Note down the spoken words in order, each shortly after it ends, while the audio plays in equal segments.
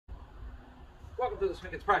welcome to this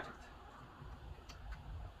weekend's project.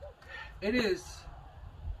 It is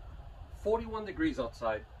 41 degrees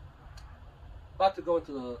outside, about to go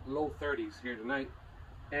into the low 30s here tonight,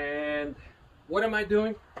 and what am I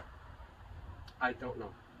doing? I don't know.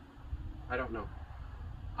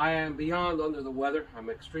 I am beyond under the weather. I'm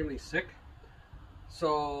extremely sick,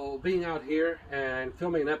 so being out here and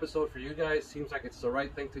filming an episode for you guys seems like it's the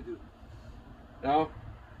right thing to do. No,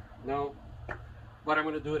 but I'm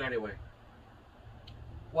going to do it anyway.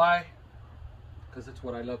 Why? Because it's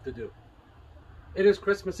what I love to do. It is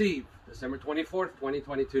Christmas Eve, December 24th,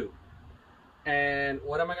 2022. And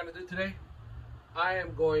what am I going to do today? I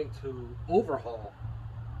am going to overhaul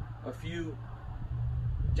a few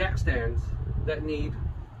jack stands that need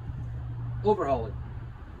overhauling.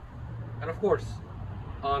 And of course,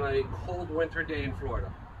 on a cold winter day in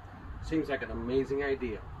Florida. Seems like an amazing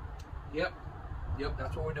idea. Yep,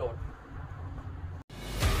 that's what we're doing.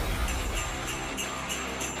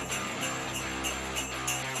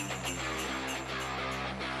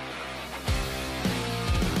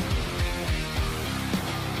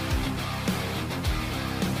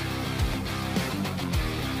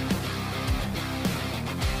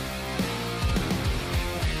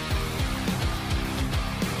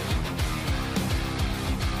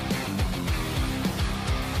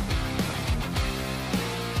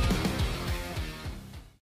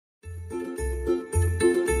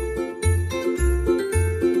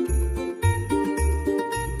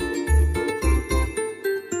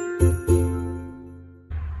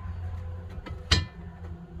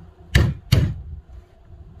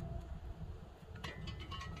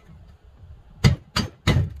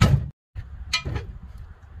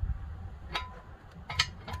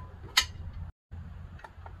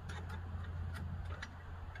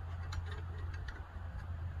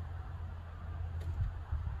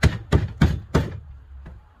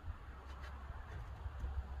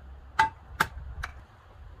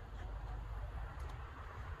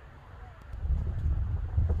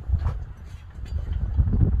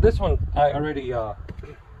 This one I already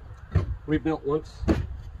rebuilt once,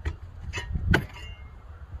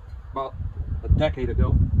 about a decade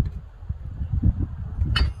ago.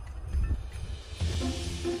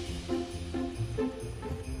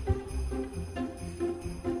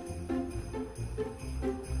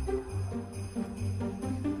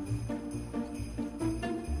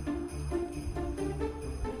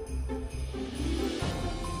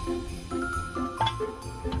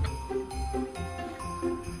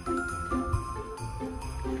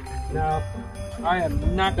 Now, I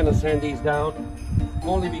am not going to sand these down,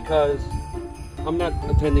 only because I'm not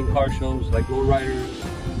attending car shows like lowriders,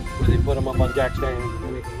 where they put them up on jack stands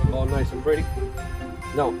and make them look all nice and pretty.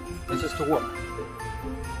 No, this is to work.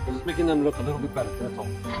 Just making them look a little bit better, that's all.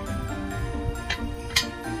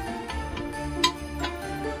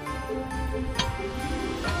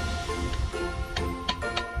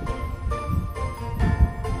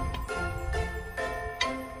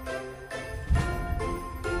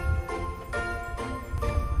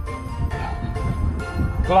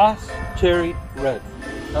 Gloss cherry red.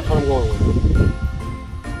 That's what I'm going with.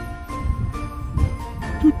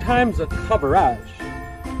 2 times the coverage.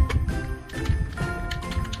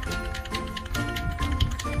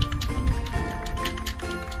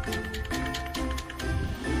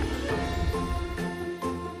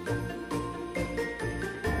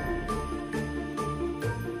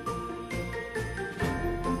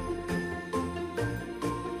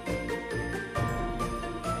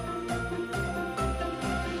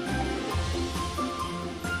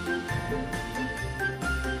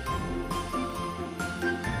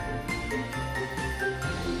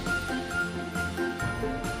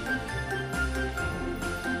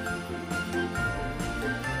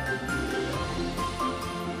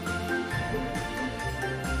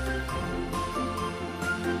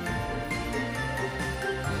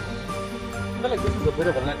 I feel like this is a bit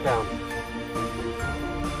of a letdown.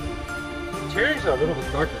 The cherries are a little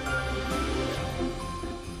bit darker.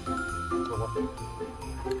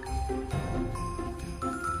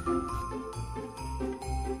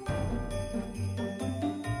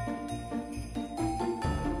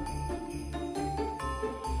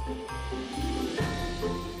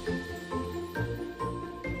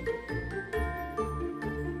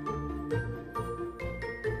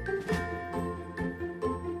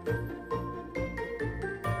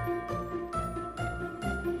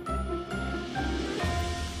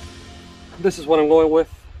 This is what I'm going with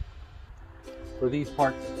for these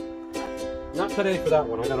parts. Not today for that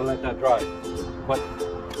one, I gotta let that dry, but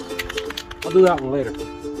I'll do that one later.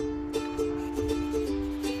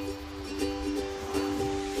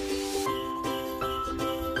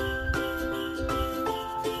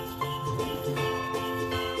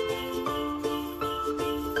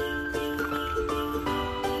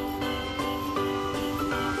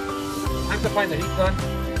 to find the heat gun.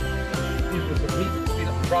 Using some heat to speed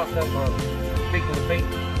up the process of making the paint.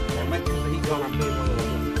 I might use the heat gun on paint one of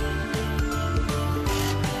those.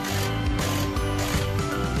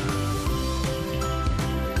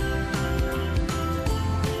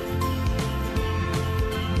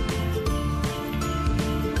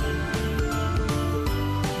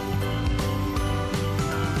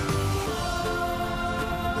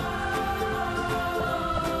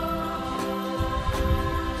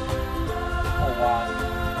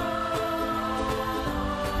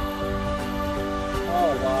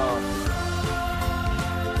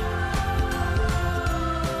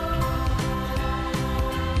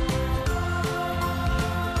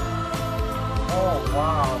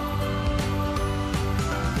 Wow.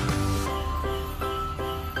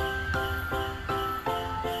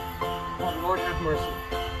 Oh, Lord have mercy.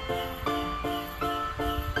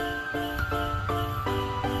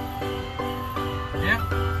 Yeah.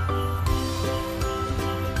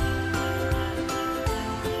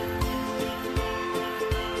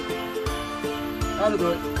 That'll do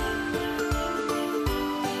it.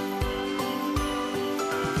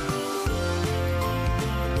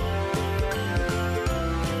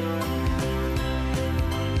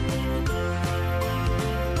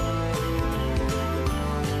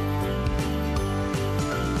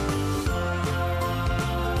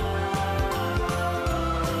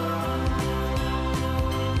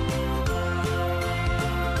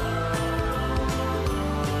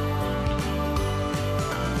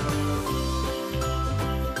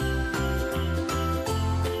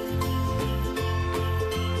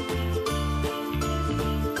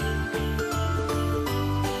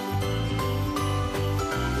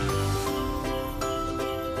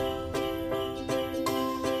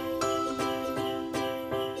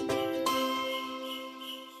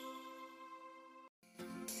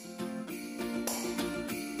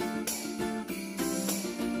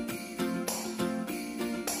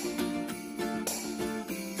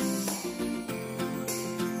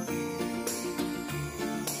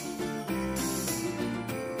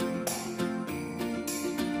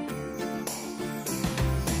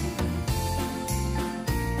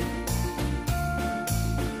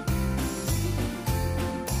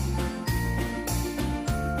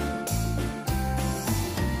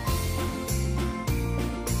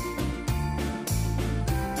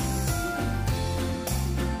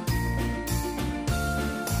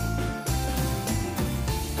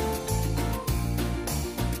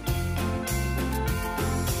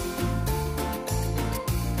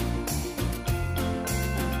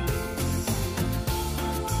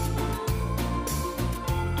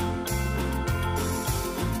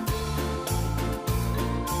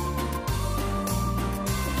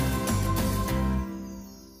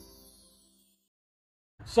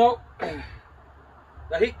 So,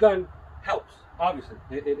 the heat gun helps, obviously.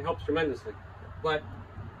 It helps tremendously. But,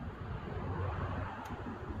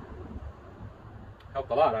 helped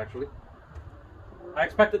a lot, actually. I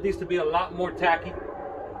expected these to be a lot more tacky.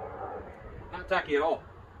 Not tacky at all.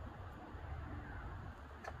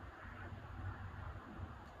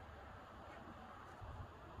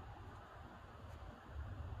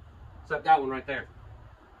 Except that one right there.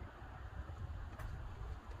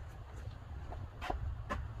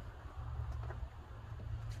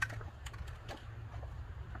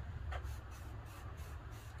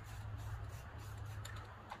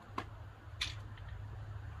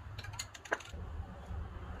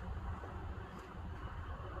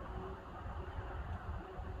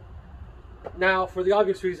 Now, for the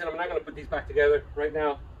obvious reason, I'm not going to put these back together right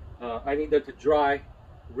now. I need them to dry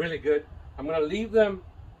really good. I'm going to leave them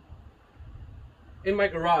in my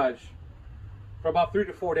garage for about 3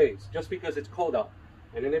 to 4 days, just because it's cold out.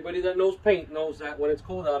 And anybody that knows paint knows that when it's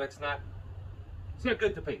cold out, it's not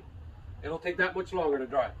good to paint. It'll take that much longer to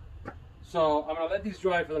dry. So I'm going to let these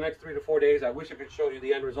dry for the next 3 to 4 days. I wish I could show you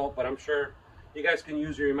the end result, but I'm sure you guys can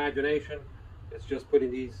use your imagination. It's just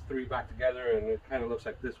putting these 3 back together, and it kind of looks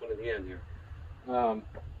like this one in the end here.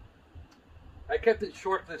 I kept it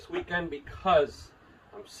short this weekend because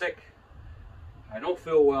I'm sick, I don't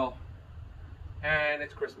feel well, and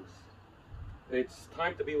it's Christmas. It's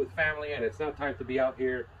time to be with family, and it's not time to be out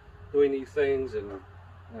here doing these things and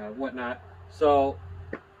whatnot. So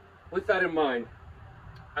with that in mind,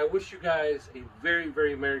 I wish you guys a very,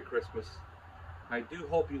 very Merry Christmas. I do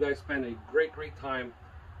hope you guys spend a great, great time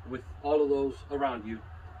with all of those around you,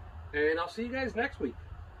 and I'll see you guys next week.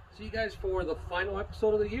 See you guys for the final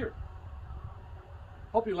episode of the year.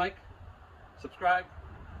 Hope you like, subscribe,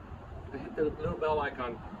 and hit the little bell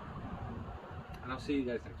icon. And I'll see you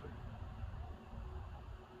guys next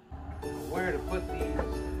week. Where to put these?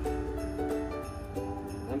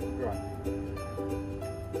 Let them dry.